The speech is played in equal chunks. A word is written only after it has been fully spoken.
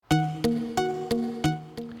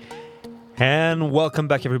And welcome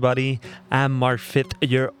back, everybody. I'm Mark Fit,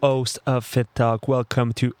 your host of Fit Talk.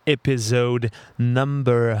 Welcome to episode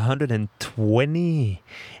number 120.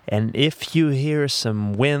 And if you hear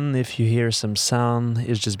some wind, if you hear some sound,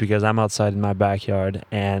 it's just because I'm outside in my backyard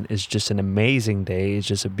and it's just an amazing day. It's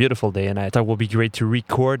just a beautiful day. And I thought it would be great to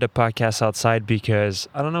record the podcast outside because,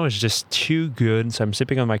 I don't know, it's just too good. So I'm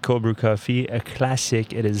sipping on my cold brew coffee, a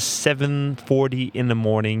classic. It is 7:40 in the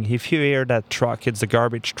morning. If you hear that truck, it's the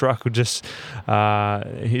garbage truck who just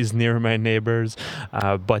is near my neighbors.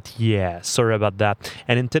 But yeah, sorry about that.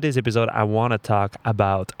 And in today's episode, I want to talk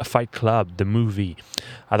about Fight Club, the movie.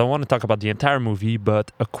 I don't want to talk about the entire movie,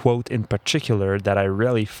 but a quote in particular that I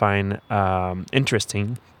really find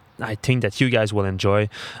interesting. I think that you guys will enjoy.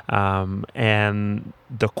 And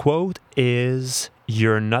the quote is,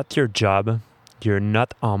 "You're not your job. You're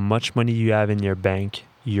not how much money you have in your bank.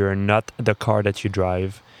 You're not the car that you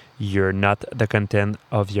drive. You're not the content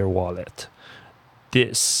of your wallet."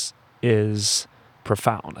 This is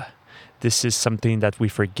profound. This is something that we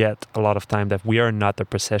forget a lot of time, that we are not a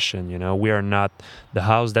possession, we are not the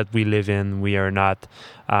house that we live in. We are not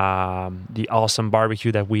the awesome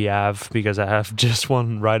barbecue that we have, because I have just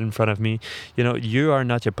one right in front of me. You are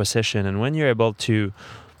not your possession. And when you're able to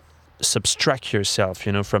subtract yourself,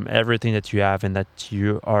 from everything that you have, and that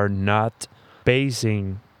you are not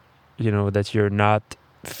basing, that you're not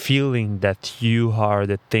feeling that you are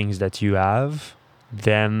the things that you have,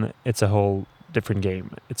 then it's a whole different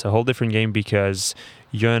game. It's a whole different game because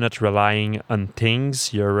you're not relying on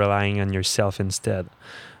things, you're relying on yourself instead.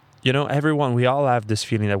 Everyone, we all have this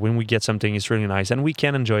feeling that when we get something, it's really nice and we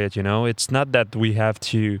can enjoy it. It's not that we have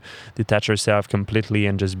to detach ourselves completely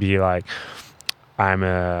and just be like,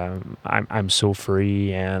 I'm so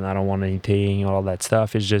free and I don't want anything, all that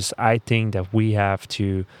stuff. It's just, I think that we have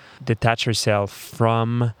to detach ourselves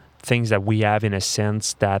from things that we have, in a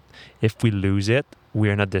sense that if we lose it,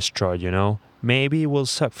 we're not destroyed. Maybe it will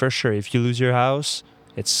suck for sure. If you lose your house,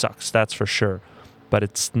 it sucks, that's for sure. But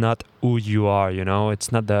it's not who you are,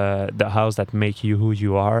 It's not the house that make you who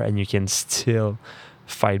you are, and you can still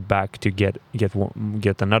fight back to get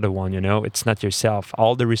another one. It's not yourself.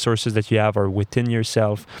 All the resources that you have are within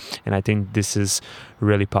yourself, and I think this is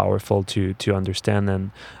really powerful to understand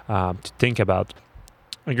and to think about.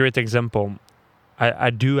 A great example,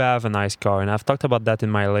 I do have a nice car, and I've talked about that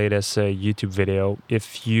in my latest YouTube video.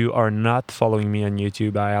 If you are not following me on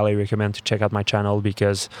YouTube, I highly recommend to check out my channel,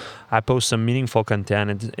 because I post some meaningful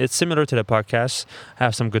content. It's similar to the podcast. I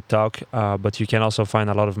have some good talk, but you can also find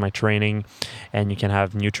a lot of my training, and you can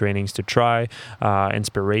have new trainings to try,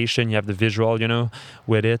 inspiration. You have the visual,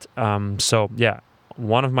 with it. So yeah,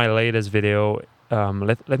 one of my latest video.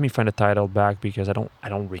 Let me find the title back, because I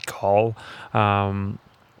don't recall.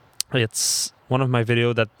 It's one of my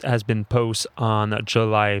video that has been posted on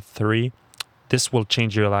July 3. This will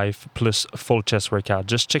change your life, plus full chest workout.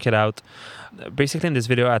 Just check it out. Basically, in this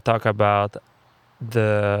video, I talk about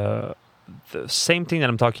the same thing that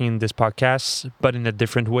I'm talking in this podcast, but in a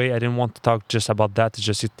different way. I didn't want to talk just about that. It's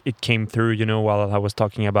just it came through, while I was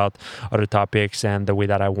talking about other topics and the way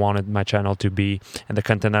that I wanted my channel to be, and the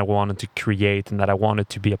content I wanted to create, and that I wanted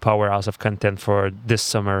to be a powerhouse of content for this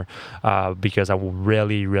summer, because I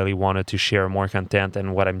really, really wanted to share more content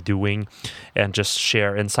and what I'm doing, and just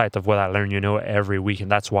share insight of what I learn, every week. And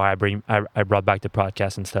that's why I brought back the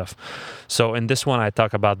podcast and stuff. So in this one, I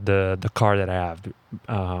talk about the car that I have.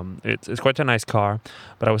 It's quite a nice car,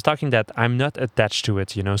 but I was talking that I'm not attached to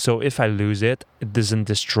it, so if I lose it, it doesn't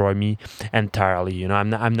destroy me entirely. I'm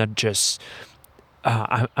not just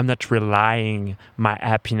I'm not relying my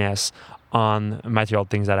happiness on material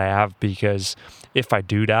things that I have, because if I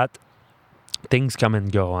do that, things come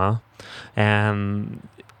and go, and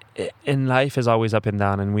in life is always up and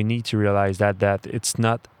down, and we need to realize that it's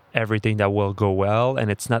not everything that will go well, and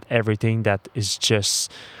it's not everything that is just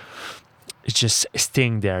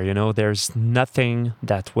staying there. There's nothing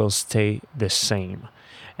that will stay the same.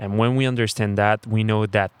 And when we understand that, we know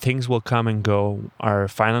that things will come and go. Our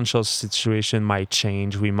financial situation might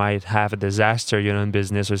change. We might have a disaster, in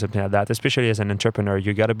business or something like that. Especially as an entrepreneur,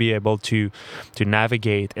 you got to be able to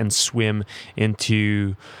navigate and swim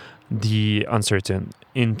into the uncertain,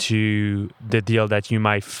 into the deal that you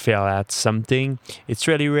might fail at something. It's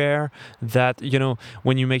really rare that,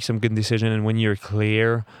 when you make some good decision and when you're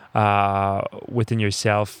clear within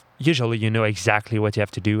yourself, usually you know exactly what you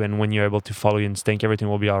have to do, and when you're able to follow your instinct, everything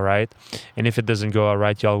will be all right. And if it doesn't go all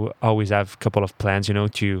right, you'll always have a couple of plans,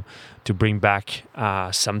 to bring back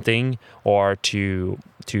something, or to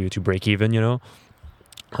break even,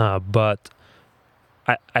 but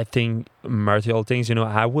I think material things,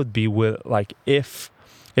 I would be with, like, if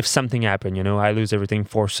if something happened, I lose everything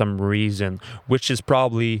for some reason, which is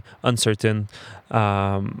probably uncertain,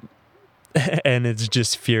 and it's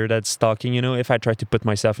just fear that's talking. If I try to put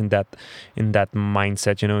myself in that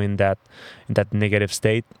mindset, in that negative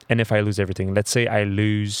state, and if I lose everything, let's say I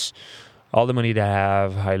lose all the money that I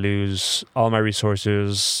have, I lose all my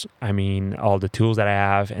resources, all the tools that I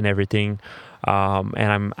have and everything,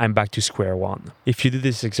 and I'm back to square one. If you do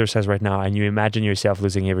this exercise right now and you imagine yourself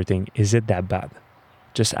losing everything, is it that bad?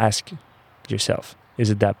 Just ask yourself, is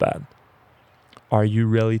it that bad? Are you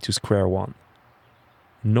really to square one?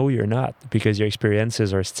 No, you're not, because your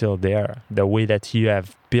experiences are still there. The way that you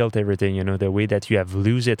have built everything, the way that you have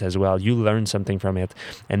lose it as well, you learn something from it.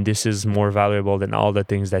 And this is more valuable than all the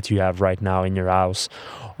things that you have right now in your house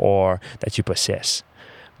or that you possess,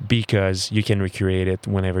 because you can recreate it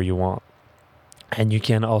whenever you want. And you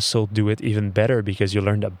can also do it even better because you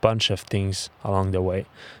learned a bunch of things along the way.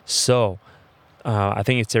 So I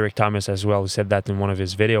think it's Eric Thomas as well who said that in one of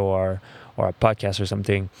his video or a podcast or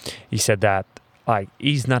something. He said that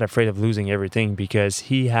he's not afraid of losing everything because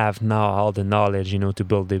he have now all the knowledge, to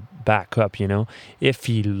build it back up. If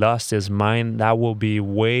he lost his mind, that will be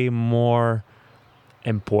way more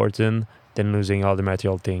important than losing all the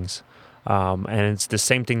material things. And it's the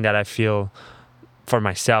same thing that I feel for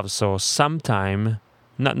myself. So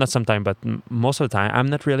not sometime, but most of the time, I'm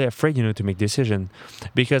not really afraid, to make decision,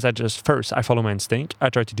 because I follow my instinct. I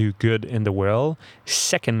try to do good in the world.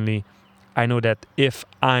 Secondly, I know that if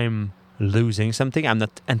I'm losing something, I'm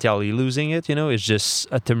not entirely losing it, it's just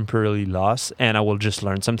a temporary loss, and I will just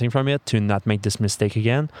learn something from it to not make this mistake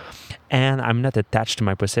again. And I'm not attached to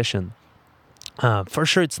my possession. For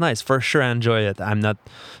sure it's nice, for sure I enjoy it. I'm not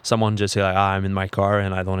someone just say I'm in my car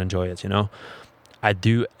and I don't enjoy it. I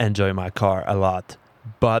do enjoy my car a lot,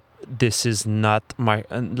 but this is not my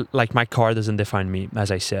car doesn't define me.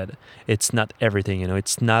 As I said, it's not everything.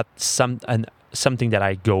 It's not something that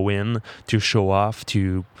I go in to show off,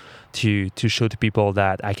 to show to people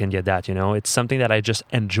that I can get that. It's something that I just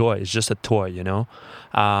enjoy. It's just a toy.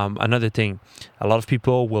 Another thing, a lot of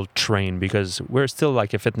people will train, because we're still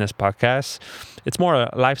like a fitness podcast. It's more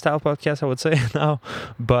a lifestyle podcast, I would say now,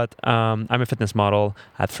 but I'm a fitness model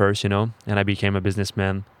at first, and I became a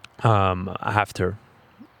businessman after.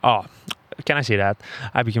 Oh, can I say that?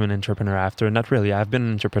 I became an entrepreneur after. Not really. I've been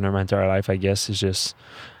an entrepreneur my entire life, I guess. It's just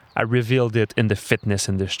I revealed it in the fitness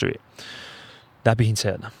industry. That being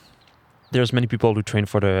said, there's many people who train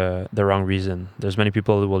for the wrong reason. There's many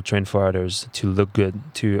people who will train for others to look good,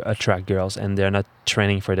 to attract girls, and they're not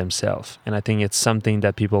training for themselves. And I think it's something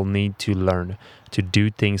that people need to learn, to do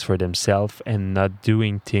things for themselves and not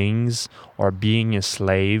doing things or being a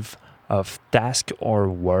slave of task or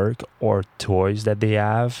work or toys that they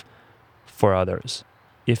have for others.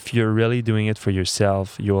 If you're really doing it for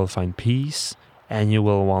yourself, you will find peace and you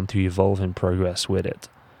will want to evolve and progress with it.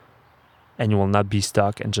 And you will not be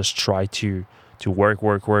stuck and just try to work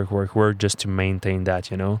just to maintain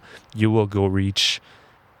that, You will go reach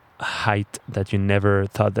a height that you never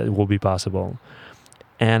thought that will be possible.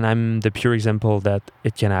 And I'm the pure example that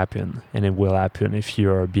it can happen, and it will happen if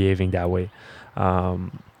you're behaving that way.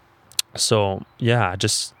 So yeah, I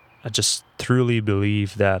just truly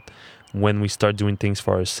believe that when we start doing things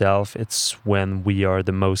for ourselves, it's when we are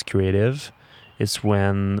the most creative. It's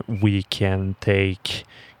when we can take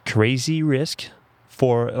crazy risk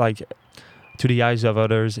to the eyes of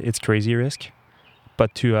others, it's crazy risk.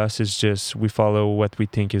 But to us, it's just we follow what we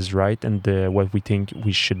think is right and what we think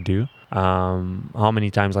we should do. How many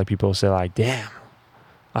times people say damn,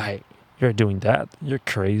 you're doing that, you're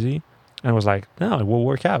crazy. And I was like, no, it will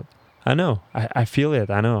work out. I know. I feel it.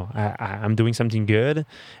 I know. I'm doing something good,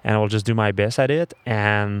 and I will just do my best at it,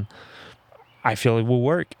 and I feel it will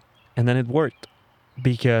work. And then it worked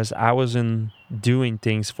because I wasn't doing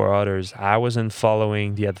things for others. I wasn't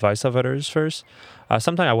following the advice of others first.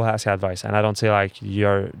 Sometimes I will ask advice, and I don't say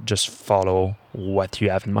you're just follow what you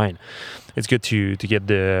have in mind. It's good to get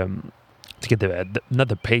not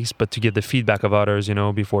the pace, but to get the feedback of others,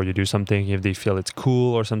 before you do something, if they feel it's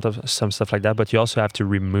cool or some stuff like that. But you also have to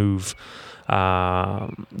remove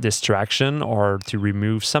distraction, or to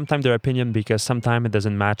remove sometimes their opinion, because sometimes it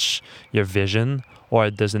doesn't match your vision, or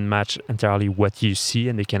it doesn't match entirely what you see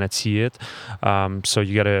and they cannot see it. So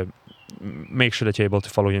you got to make sure that you're able to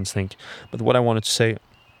follow your instinct. But what I wanted to say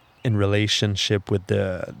in relationship with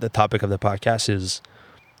the topic of the podcast is,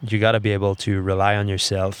 you got to be able to rely on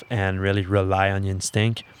yourself and really rely on your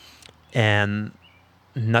instinct, and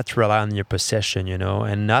not rely on your possession,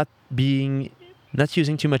 and not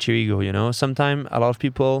using too much your ego, Sometimes a lot of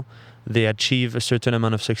people, they achieve a certain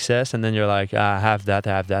amount of success, and then you're like, I have that,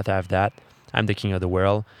 I'm the king of the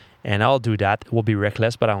world. And I'll do that. It will be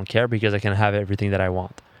reckless, but I don't care because I can have everything that I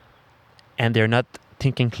want. And they're not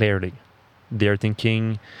thinking clearly. They're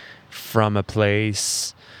thinking from a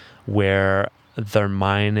place where their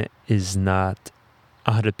mind is not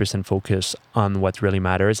 100% focused on what really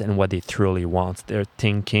matters and what they truly want. They're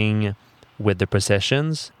thinking with their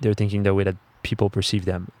possessions. They're thinking the way that people perceive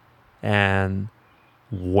them. And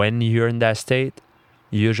when you're in that state,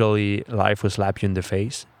 usually life will slap you in the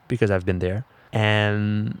face, because I've been there.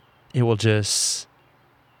 And it will just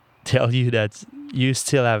tell you that you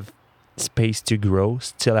still have space to grow,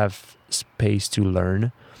 still have space to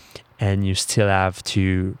learn, and you still have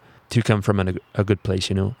to come from a good place,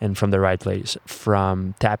 and from the right place,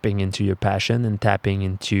 from tapping into your passion and tapping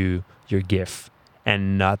into your gift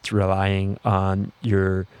and not relying on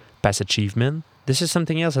your past achievement. This is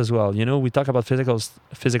something else as well. We talk about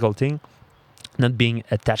physical thing, not being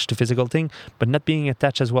attached to physical thing, but not being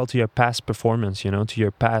attached as well to your past performance, to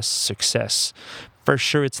your past success. For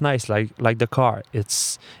sure, it's nice, like the car.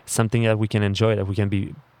 It's something that we can enjoy, that we can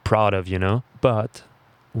be proud of, but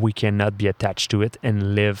we cannot be attached to it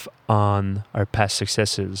and live on our past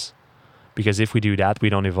successes. Because if we do that, we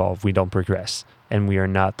don't evolve, we don't progress, and we are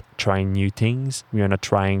not trying new things, we are not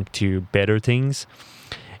trying to better things,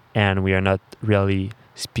 and we are not really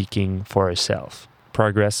speaking for ourselves.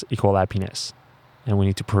 Progress equals happiness. And we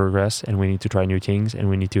need to progress, and we need to try new things, and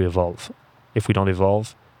we need to evolve. If we don't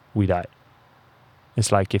evolve, we die.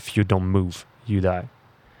 It's like if you don't move, you die.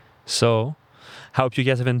 So I hope you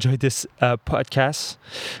guys have enjoyed this podcast.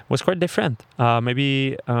 It was quite different.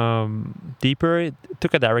 Maybe deeper. It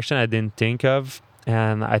took a direction I didn't think of.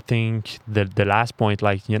 And I think the last point,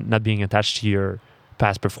 like not being attached to your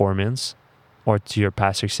past performance or to your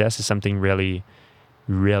past success, is something really,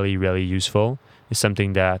 really, really useful. It's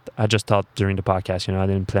something that I just thought during the podcast. I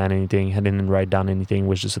didn't plan anything. I didn't write down anything. It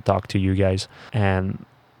was just a talk to you guys. And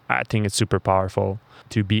I think it's super powerful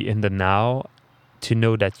to be in the now, to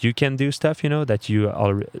know that you can do stuff, that you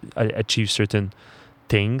achieve certain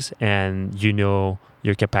things, and your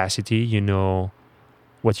capacity,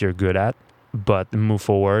 what you're good at, but move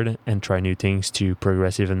forward and try new things to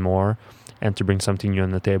progress even more and to bring something new on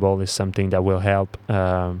the table is something that will help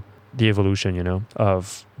the evolution,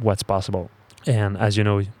 of what's possible. And as you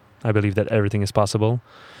know, I believe that everything is possible.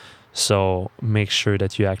 So make sure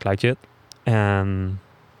that you act like it, and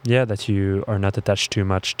that you are not attached too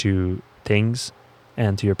much to things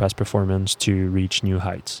and to your past performance to reach new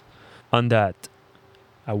heights. On that,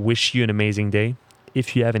 I wish you an amazing day.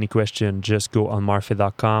 If you have any question, just go on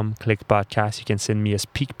marfit.com, click podcast. You can send me a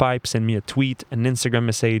speak pipe, send me a tweet, an Instagram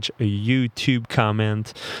message, a YouTube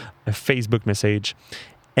comment, a Facebook message,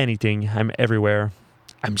 anything. I'm everywhere.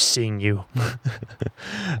 I'm seeing you.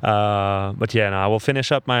 But I will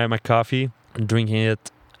finish up my coffee. I'm drinking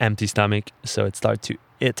it empty stomach, so it starts to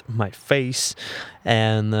hit my face.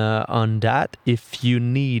 And on that, if you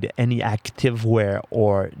need any active wear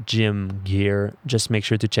or gym gear, just make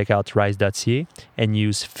sure to check out rise.ca and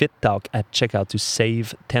use FitTalk at checkout to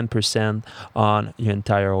save 10% on your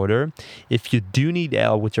entire order. If you do need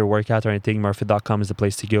help with your workout or anything, marfit.com is the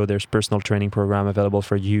place to go. There's personal training program available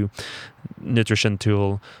for you, nutrition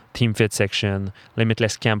tool, team fit section.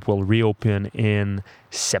 Limitless Camp will reopen in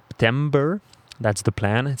September. That's the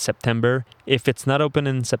plan. It's September. If it's not open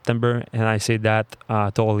in September, and I say that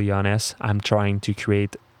totally honest, I'm trying to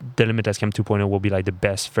create the Limitless Camp 2.0 will be like the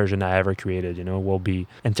best version I ever created. Will be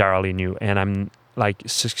entirely new. And I'm like,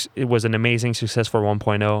 it was an amazing success for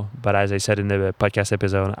 1.0. But as I said in the podcast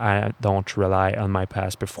episode, I don't rely on my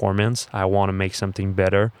past performance. I want to make something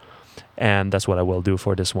better. And that's what I will do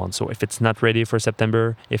for this one. So if it's not ready for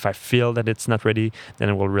September, if I feel that it's not ready, then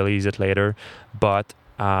I will release it later. But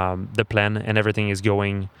the plan and everything is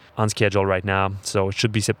going on schedule right now, so it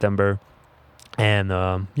should be September. And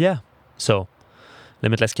so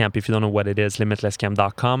Limitless Camp, if you don't know what it is,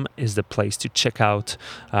 limitlesscamp.com is the place to check out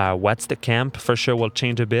what's the camp. For sure will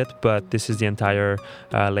change a bit, but this is the entire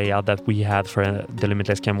layout that we had for the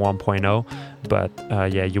Limitless Camp 1.0. But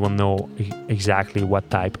you will know exactly what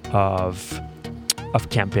type of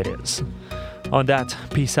camp it is. On that,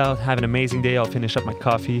 peace out. Have an amazing day. I'll finish up my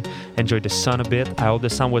coffee. Enjoy the sun a bit. I hope the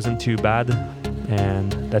sun wasn't too bad.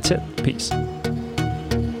 And that's it. Peace.